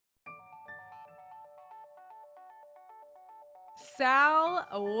Sal,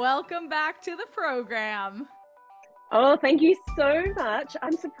 welcome back to the program. Oh, thank you so much.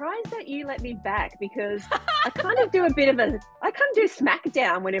 I'm surprised that you let me back because I kind of do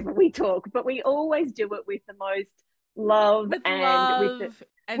smackdown whenever we talk, but we always do it with the most love With and love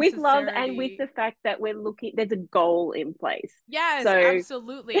and with love and with sincerity. the fact that there's a goal in place. Yes, So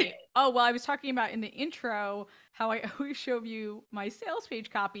absolutely. Oh, well, I was talking about in the intro how I always show you my sales page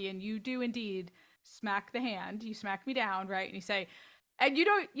copy, and you do indeed smack the hand. You smack me down, right? And you say, and you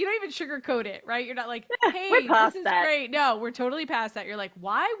don't even sugarcoat it, right? You're not like, we're hey, this past is that. great. No, we're totally past that. You're like,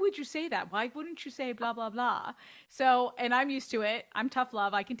 why would you say that? Why wouldn't you say blah, blah, blah? So, and I'm used to it. I'm tough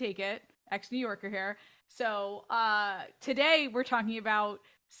love. I can take it. Ex-New Yorker here. So today we're talking about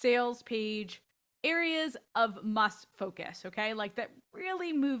sales page areas of must focus, okay? Like that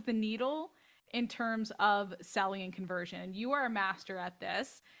really move the needle in terms of selling and conversion. You are a master at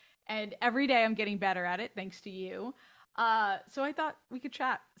this. And every day I'm getting better at it, thanks to you. So I thought we could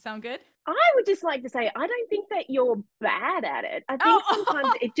chat. Sound good? I would just like to say, I don't think that you're bad at it. I think Oh,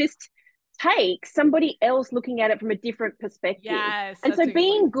 sometimes it just takes somebody else looking at it from a different perspective. yes. And That's so a good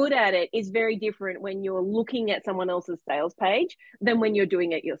being point. good at it is very different when you're looking at someone else's sales page than when you're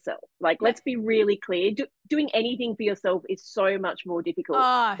doing it yourself. Like, Yeah. let's be really clear. Doing anything for yourself is so much more difficult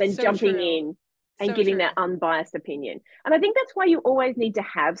than So jumping true. in and So giving true. that unbiased opinion. And I think that's why you always need to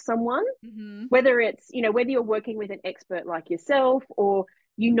have someone, Mm-hmm. whether it's, whether you're working with an expert like yourself or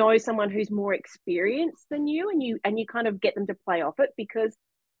someone who's more experienced than you, and you kind of get them to play off it, because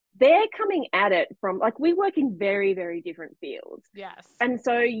they're coming at it from, like, we work in very, very different fields. Yes. And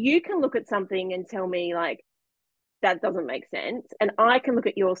so you can look at something and tell me, like, that doesn't make sense. And I can look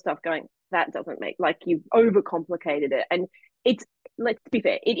at your stuff going, that doesn't make, like, you've overcomplicated it. And it's, let's be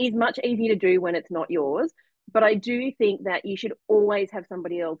fair, it is much easier to do when it's not yours. But I do think that you should always have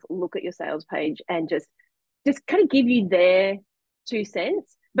somebody else look at your sales page and just kind of give you their 2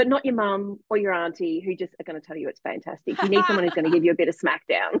 cents, but not your mum or your auntie who just are going to tell you it's fantastic. You need someone who's going to give you a bit of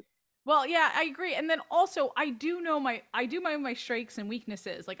smackdown. Well, yeah, I agree. And then also I do know my strengths and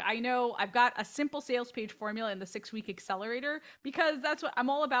weaknesses. Like I know I've got a simple sales page formula in the 6-week accelerator because that's what I'm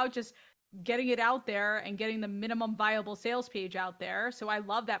all about, just getting it out there and getting the minimum viable sales page out there. So I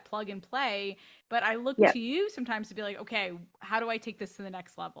love that plug and play, but I look Yeah. to you sometimes to be like, okay, how do I take this to the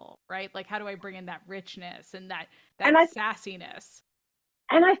next level? Right? Like how do I bring in that richness and that And I sassiness?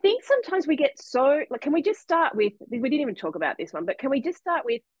 and I think sometimes we get so, like, can we just start with, we didn't even talk about this one, but can we just start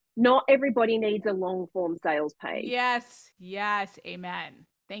with, not everybody needs a long form sales page. Yes, yes, amen.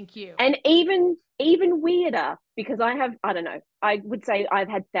 Thank you. And even weirder, because I don't know, I would say I've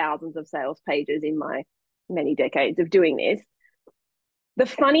had thousands of sales pages in my many decades of doing this. The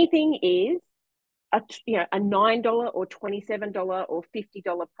funny thing is, a $9 or $27 or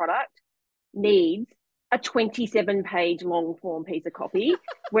 $50 product needs a 27-page long form piece of copy,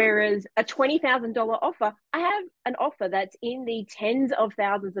 whereas a $20,000 offer, I have an offer that's in the tens of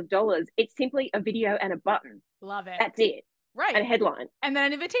thousands of dollars. It's simply a video and a button. Love it. That's it. Right. And a headline. And then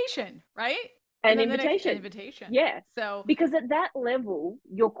an invitation, right? An then invitation. An invitation. Yeah. So because at that level,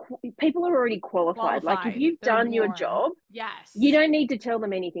 people are already qualified. Like, if you've They're done your warm. job, yes, you don't need to tell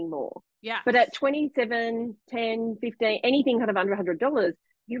them anything more. Yeah. But at 27, 10, 15, anything kind of under $100,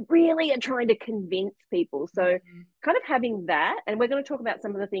 you really are trying to convince people. So kind of having that, and we're going to talk about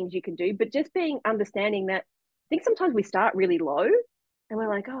some of the things you can do, but just understanding that, I think sometimes we start really low and we're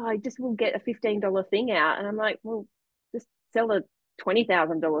like, oh, I just will get a $15 thing out. And I'm like, well, just sell a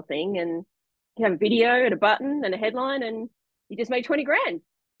 $20,000 thing and you have a video and a button and a headline and you just made 20 grand.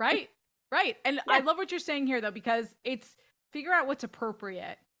 Right. And yeah. I love what you're saying here though, because it's figure out what's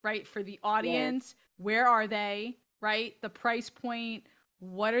appropriate, right? For the audience, where are they, right? The price point,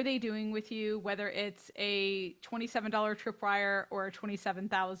 what are they doing with you? Whether it's a $27 tripwire or a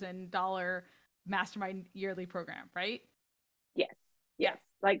 $27,000 mastermind yearly program, right? Yes.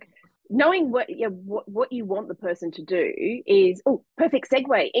 Like, knowing what you want the person to do is, perfect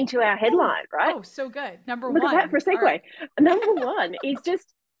segue into our headline, right? Oh, so good. Number Look one. at that for a segue. Right. Number one is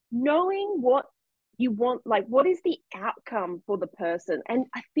just knowing what you want, like, what is the outcome for the person? And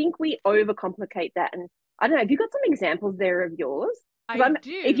I think we overcomplicate that. And I don't know, have you got some examples there of yours? I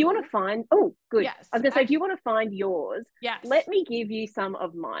do. If you want to find, good. Yes. I was going to say, if you want to find yours, yes. Let me give you some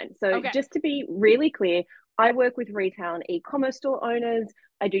of mine. So just to be really clear, I work with retail and e-commerce store owners.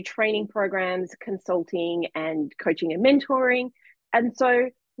 I do training programs, consulting, and coaching and mentoring. And so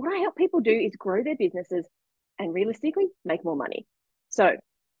what I help people do is grow their businesses and realistically make more money. So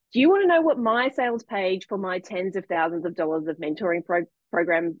do you want to know what my sales page for my tens of thousands of dollars of mentoring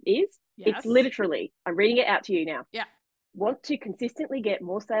program is? Yes. It's literally, I'm reading it out to you now. Yeah. Want to consistently get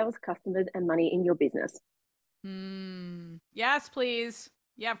more sales, customers, and money in your business. Yes, please.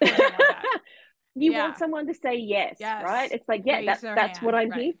 Yeah, of course I want that. You Yeah. want someone to say yes, right? Yes. It's like, yeah, Raise their that's what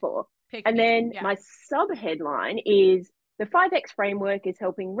hand. I'm here Right. for. Pick And me. then Yeah. my sub headline is the 5X framework is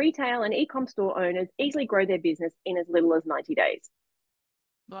helping retail and e-com store owners easily grow their business in as little as 90 days.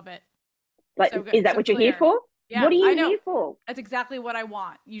 Love it. Like, So good. is that So what you're here clear. for? What Yeah, are you I know. here for? That's exactly what I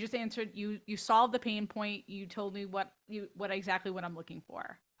want. You just answered, you solved the pain point. You told me what exactly what I'm looking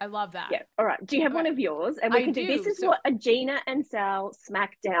for. I love that. Yeah. All right. Do you have Okay. one of yours? And we I can do this do. is So what a Gina and Sal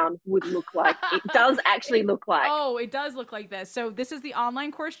smackdown would look like. It does actually look like. Oh, it does look like this. So this is the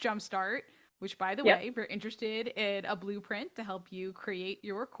online course Jumpstart, which by the Yep. way, if you're interested in a blueprint to help you create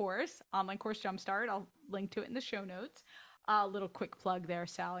your course, online course Jumpstart, I'll link to it in the show notes. A little quick plug there,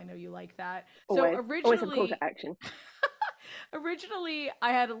 Sal. I know you like that. Always. So Always have call to action. originally,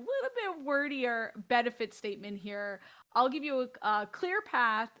 I had a little bit wordier benefit statement here. I'll give you a clear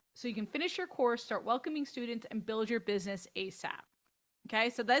path so you can finish your course, start welcoming students, and build your business ASAP. Okay,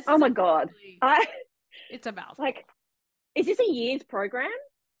 so this Oh is my God. it's a mouthful. Like, is this a year's program?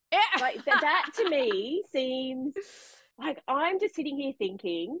 Yeah. Like that to me seems like I'm just sitting here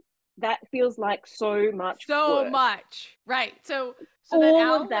thinking that feels like so much so work. much. Right. So all then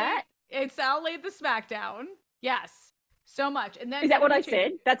Al of that. Al laid the smackdown. Yes. So much. And then is that what I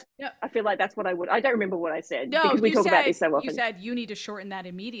said? That's no, I feel like that's what I would. I don't remember what I said no, because we talk about this so often. You said you need to shorten that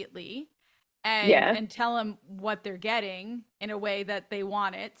immediately Yeah. and tell them what they're getting in a way that they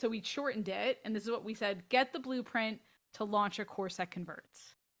want it. So we shortened it, and this is what we said: get the blueprint to launch a course that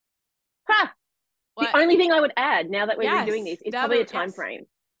converts. Ha! What? The only thing I would add now that we're Yes, doing this is that probably a yes. time frame.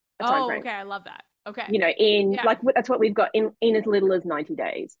 Okay, I love that. Okay. You know, in like that's what we've got in as little as 90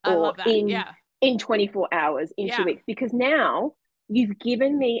 days I or love that. Yeah. in 24 hours, in 2 weeks, because now you've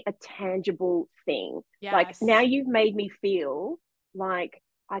given me a tangible thing. Yes. Like now you've made me feel like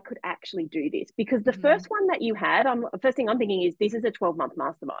I could actually do this, because the first one that you had, first thing I'm thinking is this is a 12-month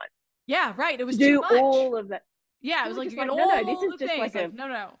mastermind. Yeah, right. It was do too much. all of that. Yeah, it was like just you get like, all no, this is the just things. like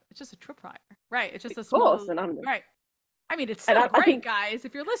no, it's just a tripwire. Right. It's just a course, small. and I'm right. I mean, it's still great, guys.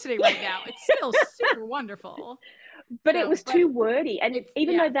 If you're listening right now, it's still super wonderful. But it was too wordy, and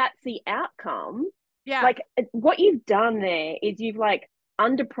even though that's the outcome, yeah, like what you've done there is you've like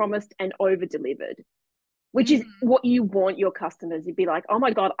under promised and over delivered, which is what you want your customers to be like. Oh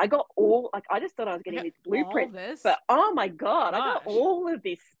my God, I got all, like I just thought I was getting this blueprint, but oh my God, I got all of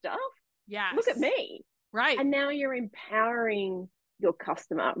this stuff. Yeah, look at me. Right. And now you're empowering your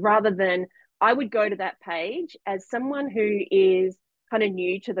customer, rather than I would go to that page as someone who is kind of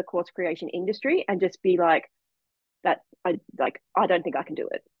new to the course creation industry and just be like, I don't think I can do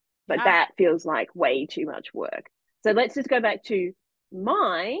it. But that feels like way too much work. So let's just go back to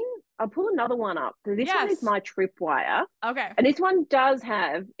mine. I'll pull another one up. So this one is my tripwire. Okay. And this one does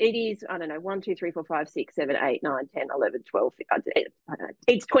have, it is, I don't know, 1, 2, 3, 4, 5, 6, 7, 8, 9, 10, 11, 12. I don't know.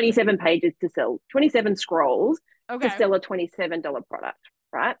 It's 27 pages to sell, 27 scrolls to sell a $27 product,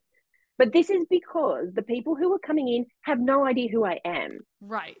 right? But this is because the people who are coming in have no idea who I am.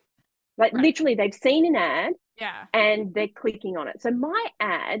 Right. Like literally they've seen an ad and they're clicking on it. So my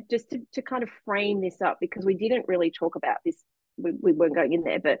ad, just to kind of frame this up, because we didn't really talk about this, we weren't going in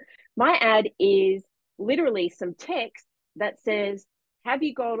there, but my ad is literally some text that says, have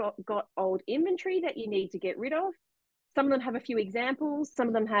you got old inventory that you need to get rid of? Some of them have a few examples. Some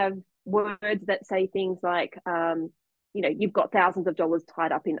of them have words that say things like, you know, you've got thousands of dollars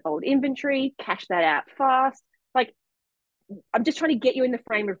tied up in old inventory, cash that out fast. Like, I'm just trying to get you in the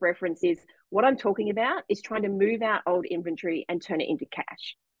frame of reference. Is what I'm talking about is trying to move out old inventory and turn it into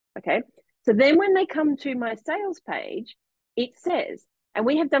cash. Okay. So then when they come to my sales page, it says, and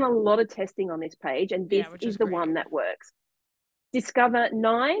we have done a lot of testing on this page, and this is the one that works. Discover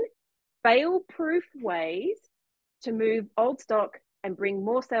 9 fail-proof ways to move old stock and bring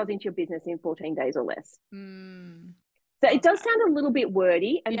more sales into your business in 14 days or less. So it does sound a little bit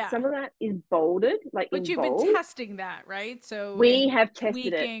wordy, and some of that is bolded, like but you've been testing that, right? So we have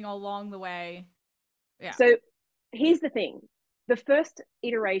tested it along the way. Yeah. So here's the thing. The first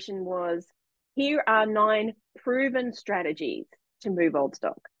iteration was, here are 9 proven strategies to move old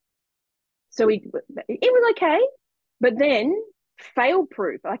stock. So it was okay, but then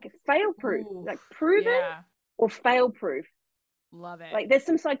fail-proof, like proven or fail-proof. Love it. Like there's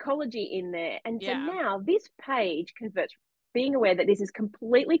some psychology in there. And so now this page converts, being aware that this is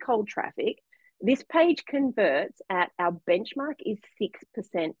completely cold traffic, this page converts at, our benchmark is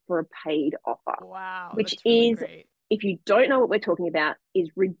 6% for a paid offer. Wow. Which really is, great. If you don't know what we're talking about, is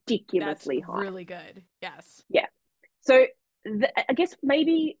ridiculously high. Really good. Yes. Yeah. So I guess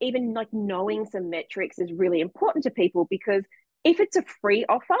maybe even like knowing some metrics is really important to people, because if it's a free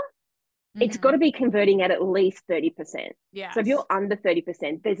offer, it's got to be converting at least 30%. Yes. So if you're under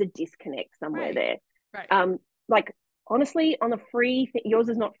 30%, there's a disconnect somewhere there. Right. Like honestly, on a free, yours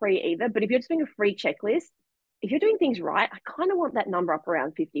is not free either, but if you're just doing a free checklist, if you're doing things right, I kind of want that number up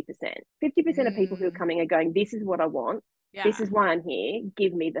around 50%. 50% of people who are coming are going, this is what I want. Yeah. This is why I'm here.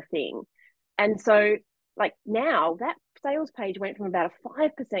 Give me the thing. And so like now that sales page went from about a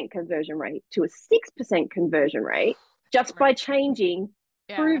 5% conversion rate to a 6% conversion rate just by changing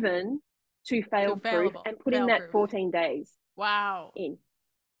proven to fail proof and putting that 14 days in.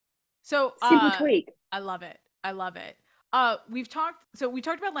 So simple tweak. I love it. We talked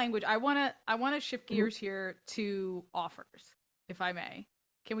about language. I want to shift gears here to offers, if I may.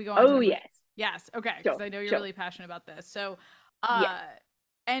 Can we go on? Oh, yes. Yes. Okay. Because I know you're really passionate about this. So,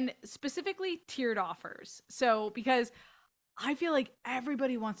 and specifically tiered offers. So, because I feel like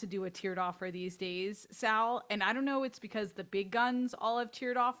everybody wants to do a tiered offer these days, Sal. And I don't know, it's because the big guns all have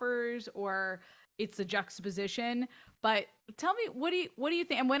tiered offers or it's a juxtaposition. But tell me, what do you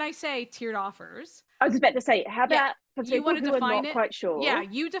think? And when I say tiered offers, I was about to say, how about for people who are not quite sure? Yeah,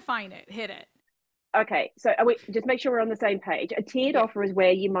 you define it. Hit it. Okay, so just make sure we're on the same page. A tiered offer is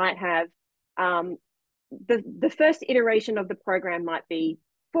where you might have the first iteration of the program might be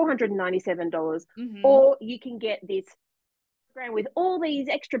 $497, or you can get this program with all these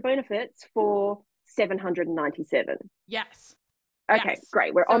extra benefits for $797. Yes. Okay,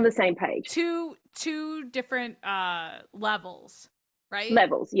 great. We're on the same page. Two different levels, right?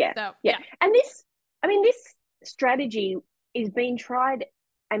 Levels, yeah. So, yeah. And this strategy is being tried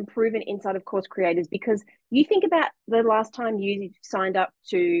and proven inside of Course Creators, because you think about the last time you signed up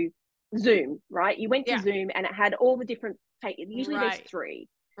to Zoom, right? You went to Zoom and it had all the different, usually there's 3.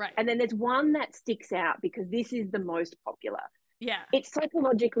 Right. And then there's one that sticks out because this is the most popular. Yeah. It's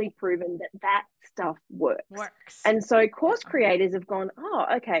psychologically proven that stuff works. And so Course Creators have gone, oh,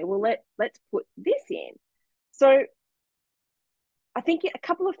 okay, well, let's put this in. So I think a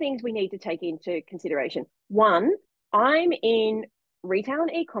couple of things we need to take into consideration. One, I'm in retail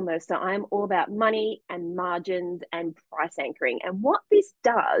and e-commerce, so I'm all about money and margins and price anchoring. And what this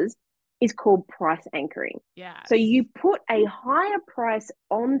does is called price anchoring. Yeah. So you put a higher price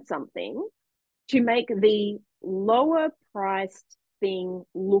on something to make the lower priced thing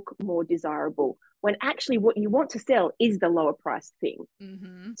look more desirable, when actually what you want to sell is the lower priced thing.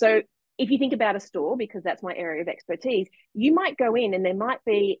 So if you think about a store, because that's my area of expertise, you might go in and there might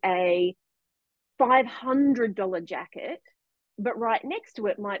be a $500 jacket, but right next to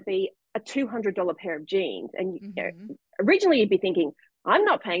it might be a $200 pair of jeans. And you know, originally you'd be thinking, I'm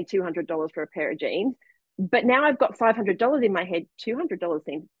not paying $200 for a pair of jeans, but now I've got $500 in my head. $200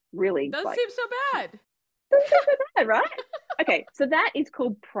 seems really doesn't seem so bad. Doesn't seem so bad, right? Okay, so that is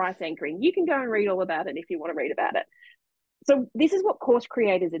called price anchoring. You can go and read all about it if you want to read about it. So this is what Course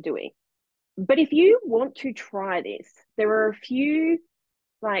Creators are doing. But if you want to try this, there are a few,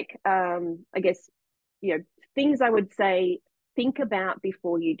 like, I guess, things I would say think about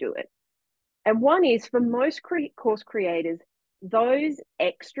before you do it. And one is, for most course creators, those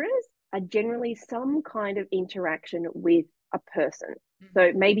extras are generally some kind of interaction with a person.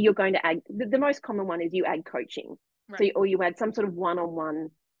 So maybe you're going to add, the most common one is you add coaching. So, or you add some sort of one-on-one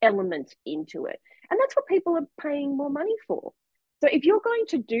element into it. And that's what people are paying more money for. So if you're going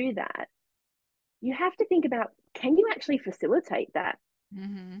to do that, you have to think about, can you actually facilitate that?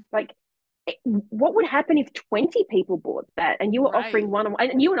 Like, what would happen if 20 people bought that and you were offering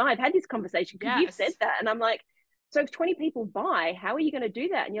one-on-one? And you and I have had this conversation because you've said that. And I'm like, so if 20 people buy, how are you going to do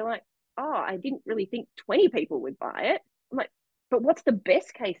that? And you're like, oh, I didn't really think 20 people would buy it. I'm like, but what's the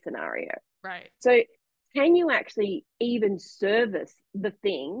best case scenario? Right. So can you actually even service the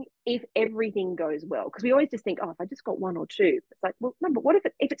thing if everything goes well? Because we always just think, oh, if I just got 1 or 2, it's like, well, no, but what if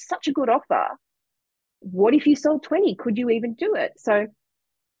it's such a good offer? What if you sold 20? Could you even do it? So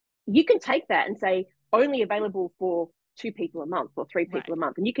you can take that and say only available for 2 people a month or 3 people a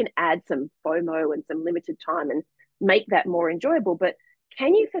month. And you can add some FOMO and some limited time and make that more enjoyable. But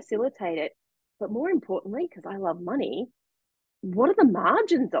can you facilitate it? But more importantly, because I love money, what are the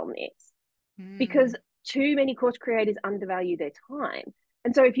margins on this? Because too many course creators undervalue their time.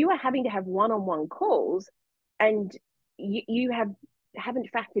 And so if you are having to have one-on-one calls and you haven't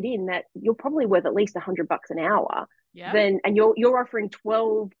factored in that you're probably worth at least $100 an hour, then, and you're offering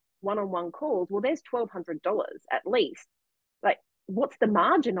 12 one-on-one calls, well, there's $1,200 at least. Like, what's the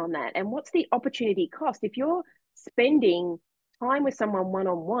margin on that? And what's the opportunity cost? If you're spending time with someone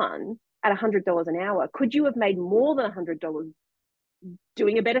one-on-one at $100 an hour, could you have made more than $100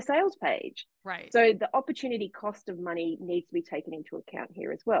 doing a better sales page? Right. So the opportunity cost of money needs to be taken into account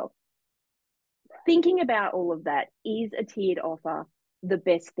here as well. Thinking about all of that, is a tiered offer the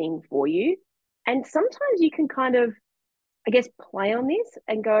best thing for you. And sometimes you can kind of, I guess, play on this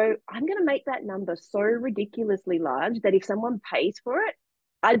and go, I'm going to make that number so ridiculously large that if someone pays for it,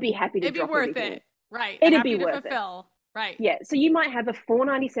 I'd be happy to It'd be drop worth everything. it. Right. It'd be Happy to worth it. fulfill. Right. Yeah. So you might have a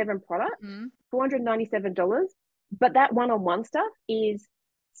 $497 product, $497, but that one-on-one stuff is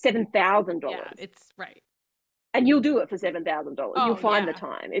 $7,000. Yeah, it's right. And you'll do it for $7,000. Oh, You'll find yeah. the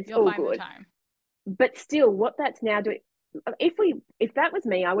time. It's You'll all find the good. time. But still, what that's now doing, if that was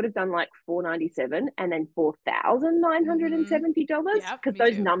me, I would have done like $497 and then $4,970 because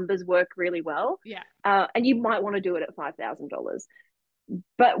those numbers work really well. Yeah. And you might want to do it at $5,000.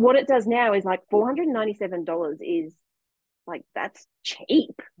 But what it does now is like $497 is like, that's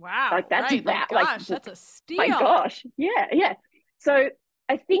cheap. Wow. Like that's right. that. Like, gosh, like, that's a steal. My gosh. Yeah. Yeah. So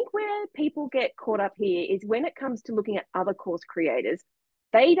I think where people get caught up here is when it comes to looking at other course creators,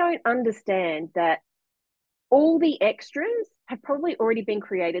 they don't understand that all the extras have probably already been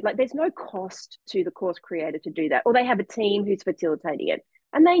created. Like there's no cost to the course creator to do that, or they have a team who's facilitating it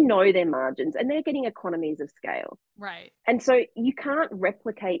and they know their margins and they're getting economies of scale. Right. And so you can't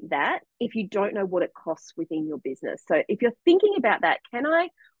replicate that if you don't know what it costs within your business. So if you're thinking about that, can I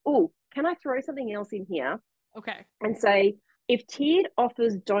throw something else in here? Okay. And say, if tiered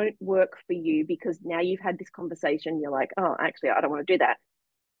offers don't work for you because now you've had this conversation, you're like, oh, actually, I don't want to do that.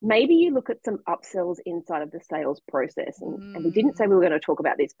 Maybe you look at some upsells inside of the sales process. And we didn't say we were going to talk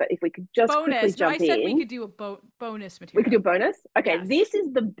about this, but if we could just quickly jump in. I said we could do a bonus material. We could do a bonus? Okay, yes. This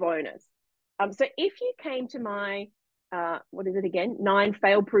is the bonus. So if you came to my, what is it again? 9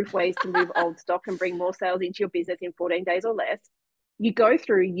 fail-proof ways to move old stock and bring more sales into your business in 14 days or less. You go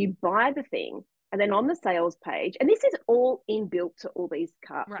through, you buy the thing, and then on the sales page, and this is all inbuilt to all these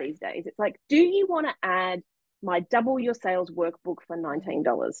carts these days. It's like, do you want to add my double your sales workbook for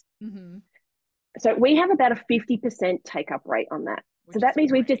 $19? So we have about a 50% take up rate on that. So that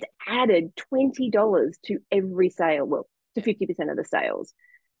means we've just added $20 to every sale, well, to 50% of the sales.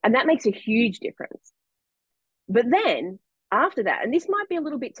 And that makes a huge difference. But then after that, and this might be a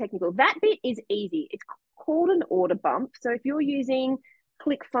little bit technical, that bit is easy. It's called an order bump. So if you're using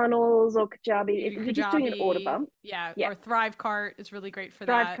ClickFunnels or Kajabi, you're just doing an order bump. Yeah. Or Thrivecart is really great for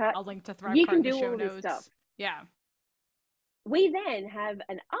Thrivecart. that. I'll link to Thrivecart you can in the do show all notes. This stuff. Yeah. We then have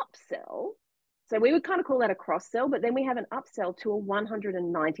an upsell. So we would kind of call that a cross sell, but then we have an upsell to a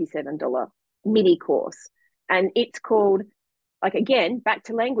 $197 mini course. And it's called, like, again, back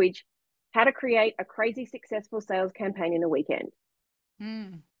to language, how to create a crazy successful sales campaign in a weekend.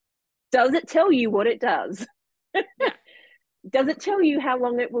 Does it tell you what it does? Yeah. Does it tell you how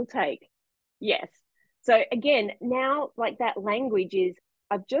long it will take? Yes. So again, now like that language is,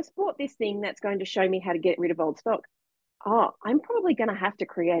 I've just bought this thing that's going to show me how to get rid of old stock. Oh, I'm probably going to have to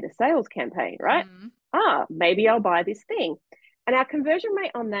create a sales campaign, right? Maybe I'll buy this thing. And our conversion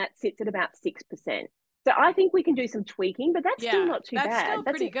rate on that sits at about 6%. So I think we can do some tweaking, but that's still not too bad. That's still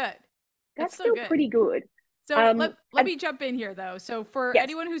pretty good. That's still pretty good. So let me jump in here though. So for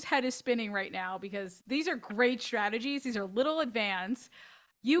anyone whose head is spinning right now, because these are great strategies, these are little advanced.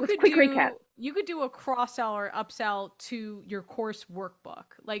 You could do a cross sell or upsell to your course workbook.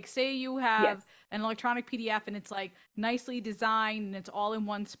 Like say you have an electronic PDF and it's like nicely designed and it's all in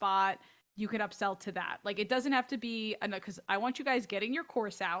one spot. You could upsell to that. Like it doesn't have to be, because I want you guys getting your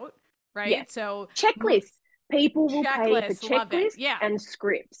course out, right? Yes. So checklists. People will pay for checklists and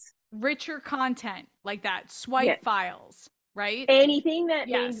scripts. Richer content like that. Swipe files, right? Anything that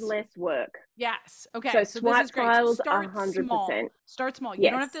means less work. Yes. Okay. So swipe this is great. files, So start 100%. small. Start small. You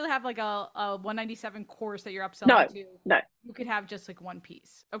don't have to have like a 197 course that you're upselling to. No. You could have just like one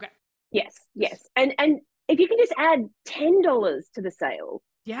piece. Okay. Yes. And if you can just add $10 to the sale,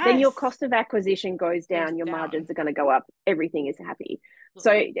 then your cost of acquisition goes down, your margins are going to go up, everything is happy.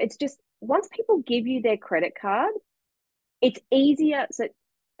 So it's just, once people give you their credit card, it's easier. So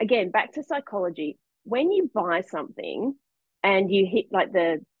again, back to psychology, when you buy something and you hit like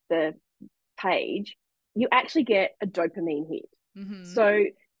the page, you actually get a dopamine hit. So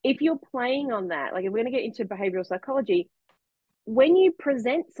if you're playing on that, like if we're going to get into behavioral psychology, when you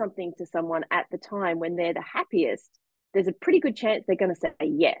present something to someone at the time when they're the happiest, there's a pretty good chance they're going to say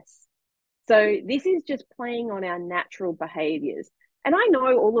yes. So this is just playing on our natural behaviors. And I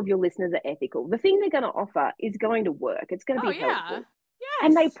know all of your listeners are ethical. The thing they're going to offer is going to work. It's going to be helpful. Yes.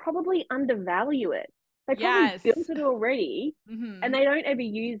 And they probably undervalue it. They probably built it already and they don't ever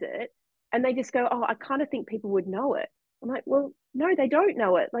use it. And they just go, oh, I kind of think people would know it. I'm like, well, no, they don't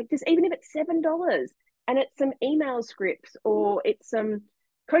know it. Like just even if it's $7 and it's some email scripts or it's some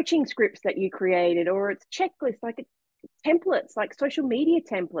coaching scripts that you created or it's checklists, like it's templates, like social media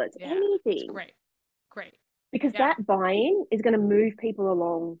templates, anything. Great. because that buy-in is going to move people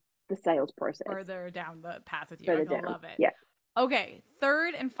along the sales process. Further down the path with you. Further I down. love it. Yeah. Okay.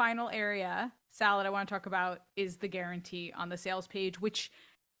 Third and final area, Salad, I want to talk about is the guarantee on the sales page, which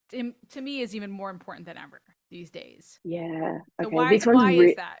to me is even more important than ever these days. Yeah. Okay. So why this one's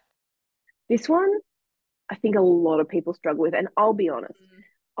is that? This one, I think a lot of people struggle with. And I'll be honest,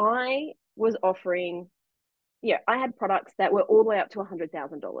 I was offering, I had products that were all the way up to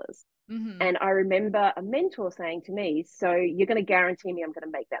 $100,000. And I remember a mentor saying to me, so you're going to guarantee me I'm going to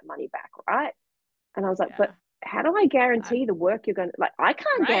make that money back, right? And I was like, but how do I guarantee the work you're going to, like, I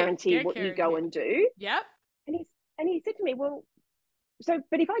can't guarantee what you go and do. Yep. And he said to me, well,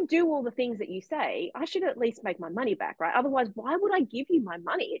 but if I do all the things that you say, I should at least make my money back, right? Otherwise, why would I give you my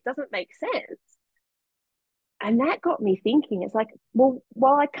money? It doesn't make sense. And that got me thinking. It's like, well,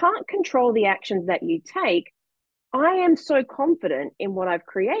 while I can't control the actions that you take, I am so confident in what I've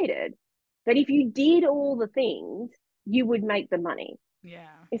created that if you did all the things, you would make the money. Yeah.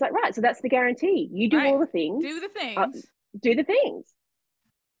 It's like, right, so that's the guarantee. You do all the things. Do the things. Do the things.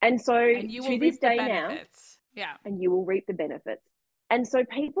 And so you to this day now, and you will reap the benefits. And so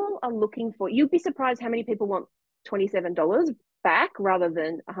people are looking for, you'd be surprised how many people want $27 back rather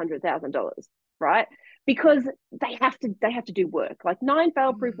than $100,000, right? Because they have to do work. Like 9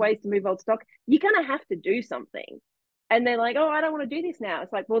 fail-proof ways to move old stock. You're going to have to do something. And they're like, oh, I don't want to do this now.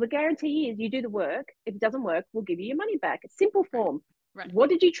 It's like, well, the guarantee is you do the work. If it doesn't work, we'll give you your money back. It's simple form. Right. What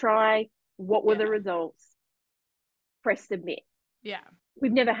did you try? What were the results? Press submit. Yeah.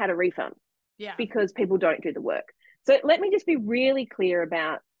 We've never had a refund. Yeah. Because people don't do the work. So let me just be really clear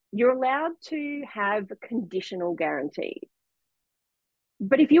about, you're allowed to have conditional guarantees.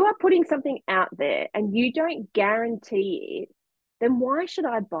 But if you are putting something out there and you don't guarantee it, then why should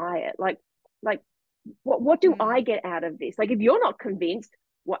I buy it? Like what do I get out of this? Like, if you're not convinced,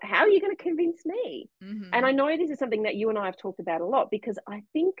 how are you going to convince me? And I know this is something that you and I have talked about a lot, because I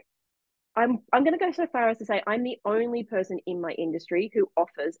think I'm going to go so far as to say I'm the only person in my industry who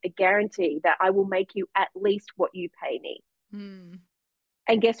offers a guarantee that I will make you at least what you pay me.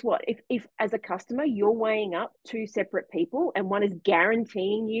 And guess what? If as a customer, you're weighing up 2 separate people and one is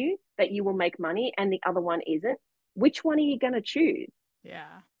guaranteeing you that you will make money and the other one isn't, which one are you going to choose? Yeah.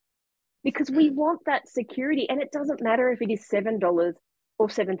 Because we want that security. And it doesn't matter if it is $7 or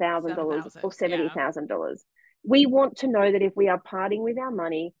 $7,000 or $70,000. We want to know that if we are parting with our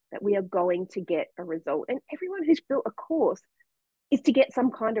money, that we are going to get a result. And everyone who's built a course is to get some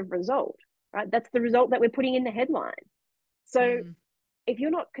kind of result, right? That's the result that we're putting in the headline. So if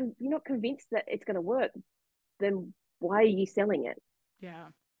you're not convinced that it's going to work, then why are you selling it? Yeah.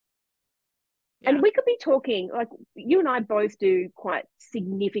 And we could be talking, like, you and I both do quite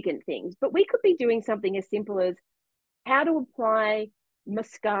significant things, but we could be doing something as simple as how to apply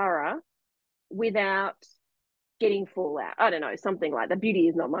mascara without getting fallout. I don't know, something like that. Beauty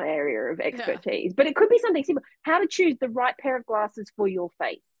is not my area of expertise, but it could be something simple. How to choose the right pair of glasses for your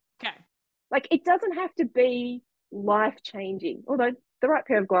face. Okay. Like, it doesn't have to be life-changing, although the right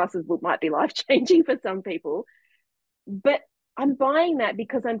pair of glasses might be life-changing for some people. But I'm buying that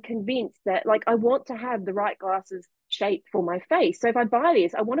because I'm convinced that, like, I want to have the right glasses shape for my face. So if I buy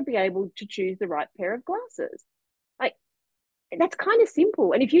this, I want to be able to choose the right pair of glasses. Like, that's kind of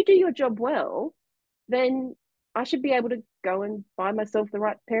simple. And if you do your job well, then I should be able to go and buy myself the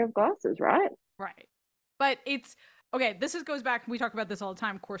right pair of glasses, right? Right. But it's, okay, goes back, we talk about this all the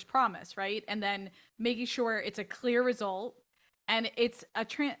time, course promise, right? And then making sure it's a clear result and it's a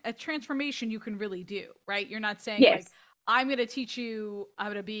transformation you can really do, right? You're not saying like, I'm going to teach you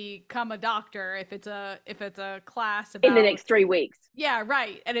how to become a doctor if it's a class about, in the next 3 weeks. Yeah,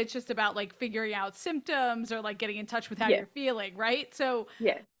 right. And it's just about like figuring out symptoms or like getting in touch with how you're feeling, right? So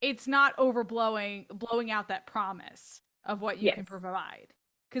it's not blowing out that promise of what you can provide,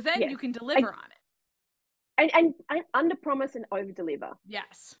 because then you can deliver on it. And under promise and over deliver.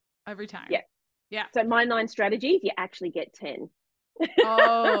 Yes, every time. Yeah. So my 9 strategies, you actually get 10.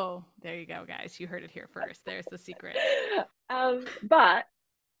 Oh, there you go, guys. You heard it here first. There's the secret. But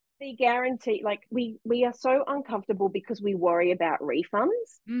the guarantee, like, we are so uncomfortable because we worry about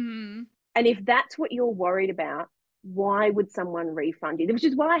refunds. And if that's what you're worried about, why would someone refund you? Which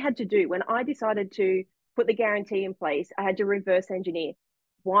is what I had to do when I decided to put the guarantee in place. I had to reverse engineer.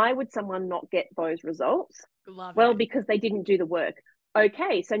 Why would someone not get those results? Well, because they didn't do the work.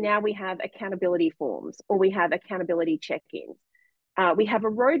 Okay, so now we have accountability forms, or we have accountability check-ins. We have a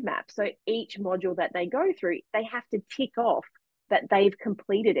roadmap. So each module that they go through, they have to tick off that they've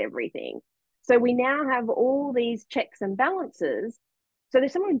completed everything. So we now have all these checks and balances. So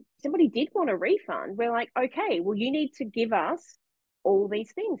there's somebody did want a refund. We're like, okay, well, you need to give us all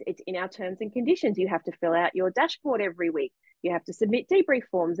these things. It's in our terms and conditions. You have to fill out your dashboard every week. You have to submit debrief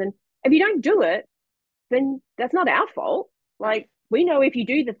forms. And if you don't do it, then that's not our fault. Like, we know if you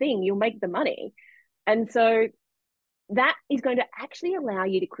do the thing, you'll make the money. And so that is going to actually allow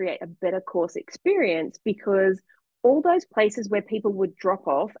you to create a better course experience, because all those places where people would drop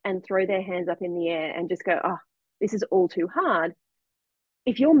off and throw their hands up in the air and just go, oh, this is all too hard.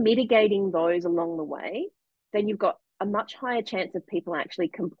 If you're mitigating those along the way, then you've got a much higher chance of people actually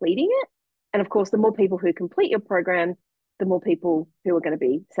completing it. And of course, the more people who complete your program, the more people who are going to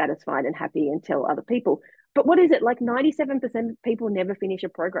be satisfied and happy and tell other people. But what is it? Like 97% of people never finish a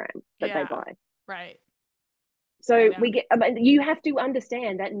program that they buy. Right. So you have to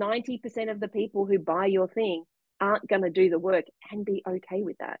understand that 90% of the people who buy your thing aren't going to do the work, and be okay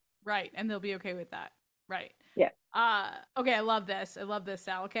with that. Right. And they'll be okay with that. Right. Yeah. Okay. I love this,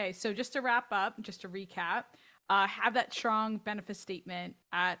 Sal. Okay. So just to wrap up, just to recap, have that strong benefit statement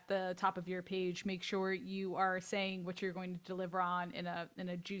at the top of your page. Make sure you are saying what you're going to deliver on in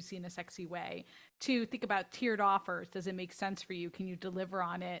a juicy and a sexy way. 2, think about tiered offers. Does it make sense for you? Can you deliver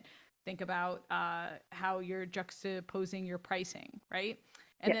on it? Think about how you're juxtaposing your pricing, right?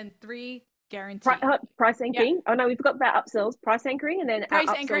 And then 3, guarantee. Price anchoring. Oh no, we forgot about upsells. Price anchoring, and then price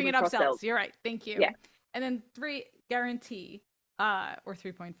anchoring and upsells. You're right. Thank you. Yeah. And then 3, guarantee, or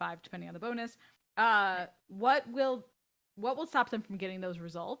 3.5 depending on the bonus. What will stop them from getting those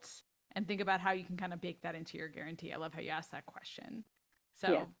results? And think about how you can kind of bake that into your guarantee. I love how you asked that question.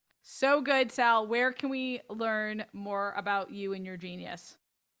 So good, Sal. Where can we learn more about you and your genius?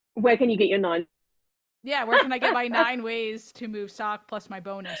 Where can you get your 9? Yeah, where can I get my 9 ways to move stock plus my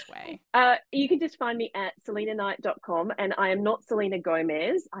bonus way? You can just find me at salenaknight.com, and I am not Selena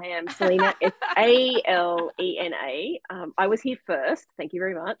Gomez. I am Salena, Salena. I was here first. Thank you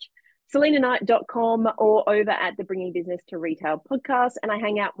very much. salenaknight.com, or over at the Bringing Business to Retail podcast. And I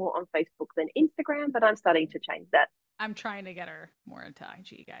hang out more on Facebook than Instagram, but I'm starting to change that. I'm trying to get her more into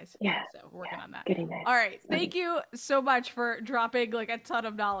IG, guys. Yeah. So we're working on that. Getting there. All right. Thank you so much for dropping like a ton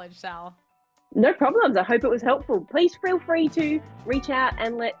of knowledge, Sal. No problems. I hope it was helpful. Please feel free to reach out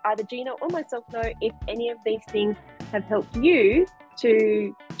and let either Gina or myself know if any of these things have helped you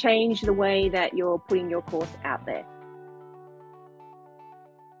to change the way that you're putting your course out there.